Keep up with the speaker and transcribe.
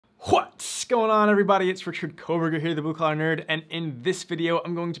What's going on, everybody? It's Richard Koberger here, the Blue Collar Nerd, and in this video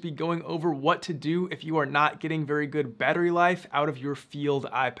I'm going to be going over what to do if you are not getting very good battery life out of your field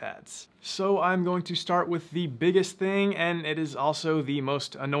iPads. So I'm going to start with the biggest thing, and it is also the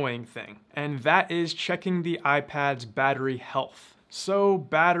most annoying thing, and that is checking the iPad's battery health. So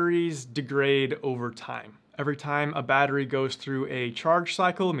batteries degrade over time. Every time a battery goes through a charge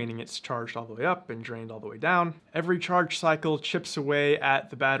cycle, meaning it's charged all the way up and drained all the way down, every charge cycle chips away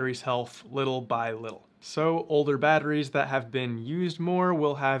at the battery's health little by little. So older batteries that have been used more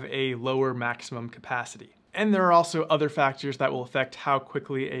will have a lower maximum capacity. And there are also other factors that will affect how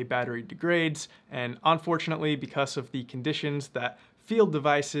quickly a battery degrades, and unfortunately, because of the conditions that field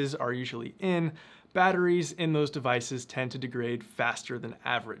devices are usually in, batteries in those devices tend to degrade faster than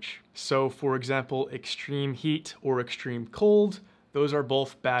average. So for example, extreme heat or extreme cold, those are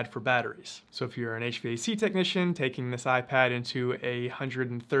both bad for batteries. So if you're an HVAC technician taking this iPad into a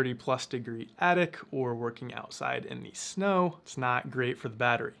 130 plus degree attic or working outside in the snow, it's not great for the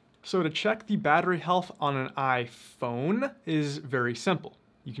battery. So to check the battery health on an iPhone is very simple.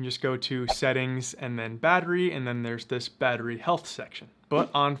 You can just go to settings and then battery, and then there's this battery health section. But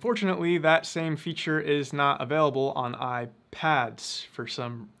unfortunately, that same feature is not available on iPads for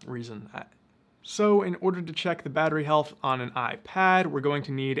some reason. So in order to check the battery health on an iPad, we're going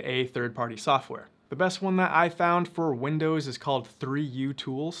to need a third-party software. The best one that I found for Windows is called 3U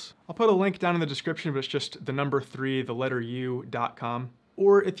Tools. I'll put a link down in the description, but it's just the number 3, the letter U.com.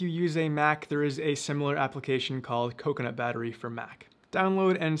 Or if you use a Mac, there is a similar application called Coconut Battery for Mac.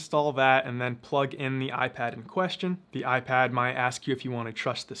 Download and install that, and then plug in the iPad in question. The iPad might ask you if you want to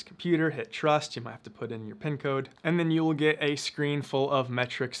trust this computer. Hit trust, you might have to put in your PIN code, and then you will get a screen full of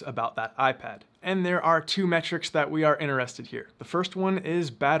metrics about that iPad. And there are two metrics that we are interested here. The first one is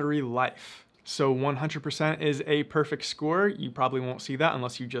battery life. So 100% is a perfect score. You probably won't see that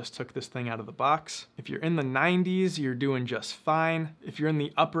unless you just took this thing out of the box. If you're in the 90s, you're doing just fine. If you're in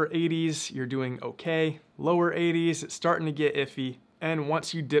the upper 80s, you're doing okay. Lower 80s, it's starting to get iffy. And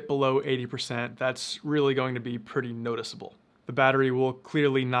once you dip below 80%, that's really going to be pretty noticeable. The battery will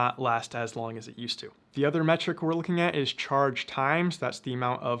clearly not last as long as it used to. The other metric we're looking at is charge times. That's the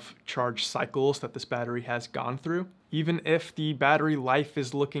amount of charge cycles that this battery has gone through. Even if the battery life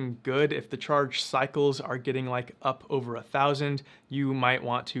is looking good, if the charge cycles are getting like up over 1,000, you might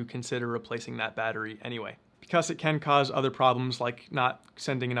want to consider replacing that battery anyway, because it can cause other problems like not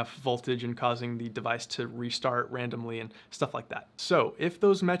sending enough voltage and causing the device to restart randomly and stuff like that. So if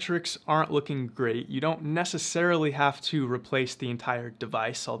those metrics aren't looking great, you don't necessarily have to replace the entire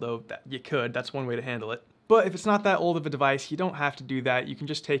device, although you could, that's one way to handle it. But if it's not that old of a device, you don't have to do that. You can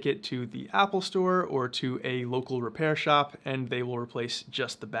just take it to the Apple Store or to a local repair shop, and they will replace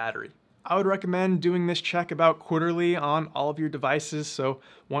just the battery. I would recommend doing this check about quarterly on all of your devices. So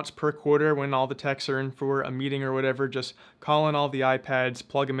once per quarter, when all the techs are in for a meeting or whatever, just call in all the iPads,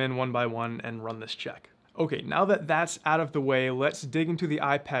 plug them in one by one, and run this check. Okay, now that that's out of the way, let's dig into the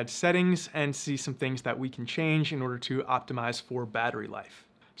iPad settings and see some things that we can change in order to optimize for battery life.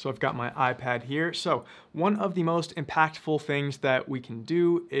 So I've got my iPad here. So one of the most impactful things that we can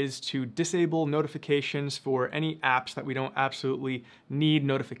do is to disable notifications for any apps that we don't absolutely need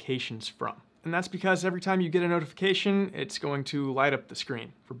notifications from. And that's because every time you get a notification, it's going to light up the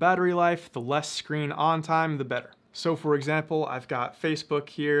screen. For battery life, the less screen on time, the better. So for example, I've got Facebook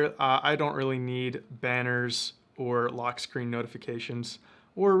here. I don't really need banners or lock screen notifications,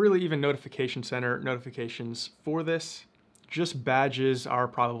 or really even notification center notifications for this. Just badges are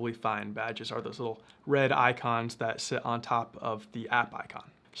probably fine. Badges are those little red icons that sit on top of the app icon.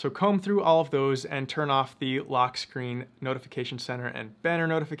 So comb through all of those and turn off the lock screen, notification center, and banner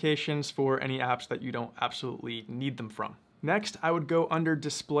notifications for any apps that you don't absolutely need them from. Next, I would go under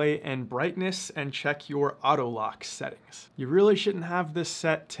display and brightness and check your auto lock settings. You really shouldn't have this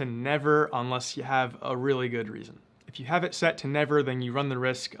set to never unless you have a really good reason. If you have it set to never, then you run the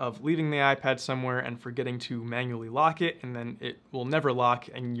risk of leaving the iPad somewhere and forgetting to manually lock it, and then it will never lock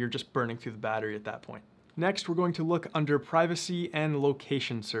and you're just burning through the battery at that point. Next, we're going to look under privacy and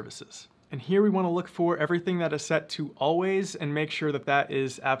location services. And here we want to look for everything that is set to always and make sure that that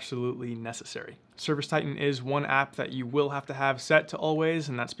is absolutely necessary. Service Titan is one app that you will have to have set to always,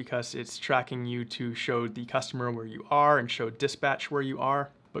 and that's because it's tracking you to show the customer where you are and show dispatch where you are.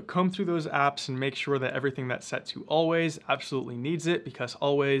 But comb through those apps and make sure that everything that's set to always absolutely needs it, because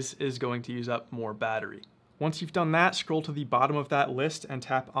always is going to use up more battery. Once you've done that, scroll to the bottom of that list and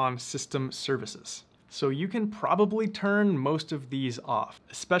tap on System Services. So you can probably turn most of these off,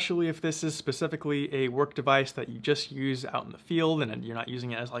 especially if this is specifically a work device that you just use out in the field and you're not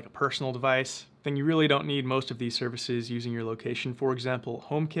using it as like a personal device. then you really don't need most of these services using your location. For example,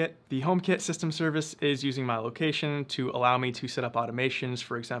 HomeKit. The HomeKit system service is using my location to allow me to set up automations.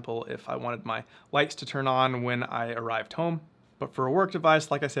 For example, if I wanted my lights to turn on when I arrived home. But for a work device,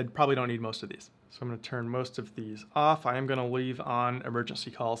 like I said, probably don't need most of these. So I'm going to turn most of these off. I am going to leave on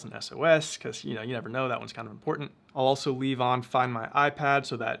emergency calls and SOS because, you never know, that one's kind of important. I'll also leave on Find My iPad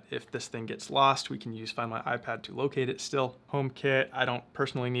so that if this thing gets lost, we can use Find My iPad to locate it still. HomeKit, I don't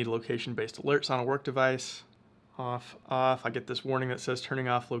personally need location-based alerts on a work device. Off, off. I get this warning that says turning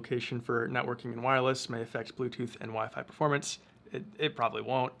off location for networking and wireless may affect Bluetooth and Wi-Fi performance. It probably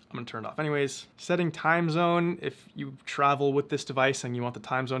won't. I'm gonna turn it off anyways. Setting time zone. If you travel with this device and you want the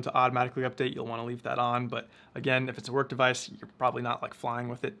time zone to automatically update, you'll wanna leave that on. But again, if it's a work device, you're probably not like flying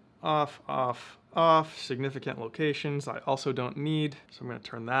with it. Off, off, off. Significant locations I also don't need, so I'm gonna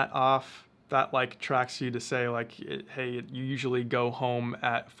turn that off. That like tracks you to say like, hey, you usually go home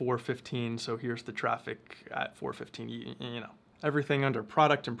at 4:15, so here's the traffic at 4:15, you know. Everything under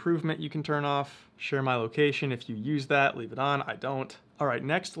product improvement you can turn off. Share my location if you use that, leave it on, I don't. All right,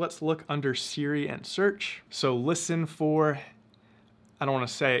 next let's look under Siri and search. So listen for, I don't wanna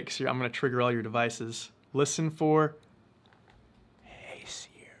say it because I'm gonna trigger all your devices. Listen for, hey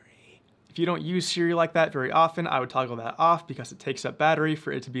Siri. If you don't use Siri like that very often, I would toggle that off because it takes up battery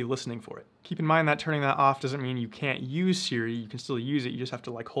for it to be listening for it. Keep in mind that turning that off doesn't mean you can't use Siri, you can still use it, you just have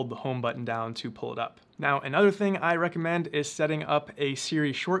to like hold the home button down to pull it up. Now, another thing I recommend is setting up a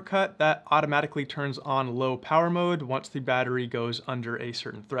Siri shortcut that automatically turns on low power mode once the battery goes under a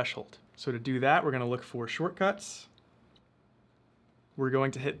certain threshold. So to do that, we're gonna look for shortcuts. We're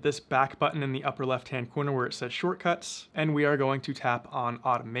going to hit this back button in the upper left-hand corner where it says shortcuts, and we are going to tap on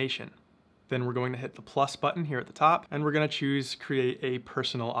automation. Then we're going to hit the plus button here at the top, and we're gonna choose create a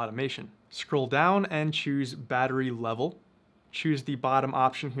personal automation. Scroll down and choose battery level. Choose the bottom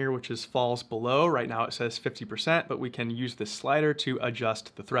option here, which is falls below. Right now it says 50%, but we can use this slider to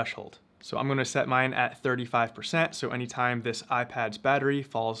adjust the threshold. So I'm gonna set mine at 35%, so anytime this iPad's battery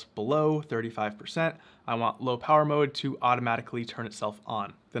falls below 35%, I want low power mode to automatically turn itself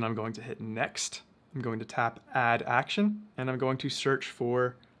on. Then I'm going to hit next. I'm going to tap add action, and I'm going to search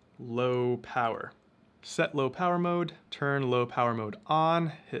for low power. Set low power mode, turn low power mode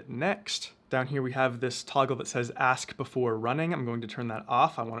on, hit next. Down here we have this toggle that says ask before running. I'm going to turn that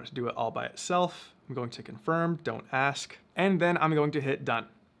off. I want it to do it all by itself. I'm going to confirm, don't ask. And then I'm going to hit done.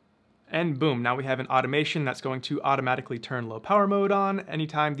 And boom, now we have an automation that's going to automatically turn low power mode on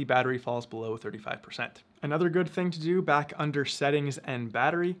anytime the battery falls below 35%. Another good thing to do back under settings and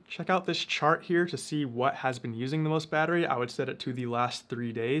battery, check out this chart here to see what has been using the most battery. I would set it to the last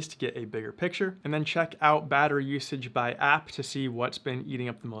 3 days to get a bigger picture. And then check out battery usage by app to see what's been eating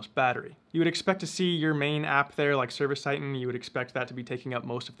up the most battery. You would expect to see your main app there like Service Titan. You would expect that to be taking up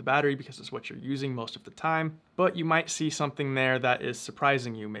most of the battery because it's what you're using most of the time. But you might see something there that is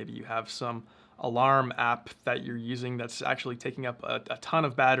surprising you. Maybe you have some alarm app that you're using that's actually taking up a ton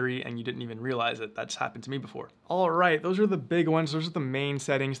of battery and you didn't even realize it. That's happened to me before. All right, those are the big ones. Those are the main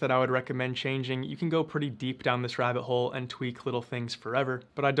settings that I would recommend changing. You can go pretty deep down this rabbit hole and tweak little things forever,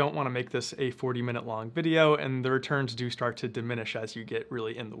 but I don't want to make this a 40-minute long video, and the returns do start to diminish as you get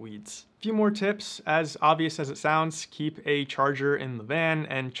really in the weeds. A few more tips. As obvious as it sounds, keep a charger in the van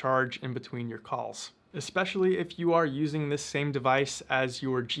and charge in between your calls. Especially if you are using this same device as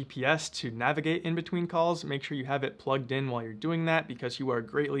your GPS to navigate in between calls, make sure you have it plugged in while you're doing that because you are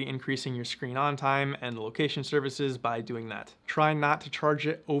greatly increasing your screen on time and location services by doing that. Try not to charge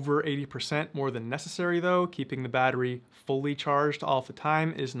it over 80% more than necessary though. Keeping the battery fully charged all the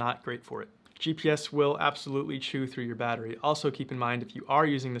time is not great for it. GPS will absolutely chew through your battery. Also keep in mind if you are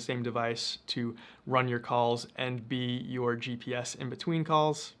using the same device to run your calls and be your GPS in between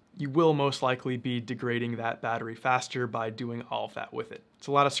calls, you will most likely be degrading that battery faster by doing all of that with it. It's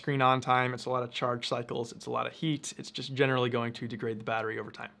a lot of screen on time, it's a lot of charge cycles, it's a lot of heat, it's just generally going to degrade the battery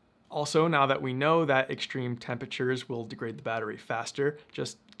over time. Also, now that we know that extreme temperatures will degrade the battery faster,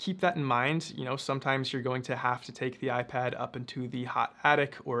 just keep that in mind. You know, sometimes you're going to have to take the iPad up into the hot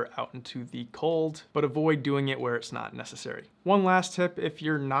attic or out into the cold, but avoid doing it where it's not necessary. One last tip, if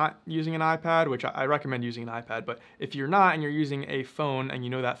you're not using an iPad, which I recommend using an iPad, but if you're not and you're using a phone and you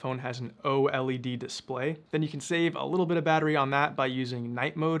know that phone has an OLED display, then you can save a little bit of battery on that by using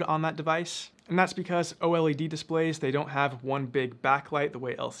night mode on that device. And that's because OLED displays, they don't have one big backlight the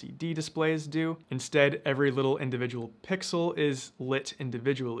way LCD displays do. Instead, every little individual pixel is lit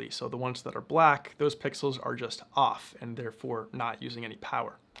individually. So the ones that are black, those pixels are just off and therefore not using any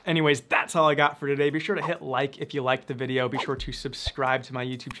power. Anyways, that's all I got for today. Be sure to hit like if you liked the video. Be sure to subscribe to my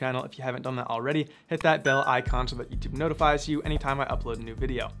YouTube channel if you haven't done that already. Hit that bell icon so that YouTube notifies you anytime I upload a new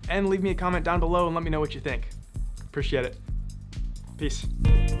video. And leave me a comment down below and let me know what you think. Appreciate it. Peace.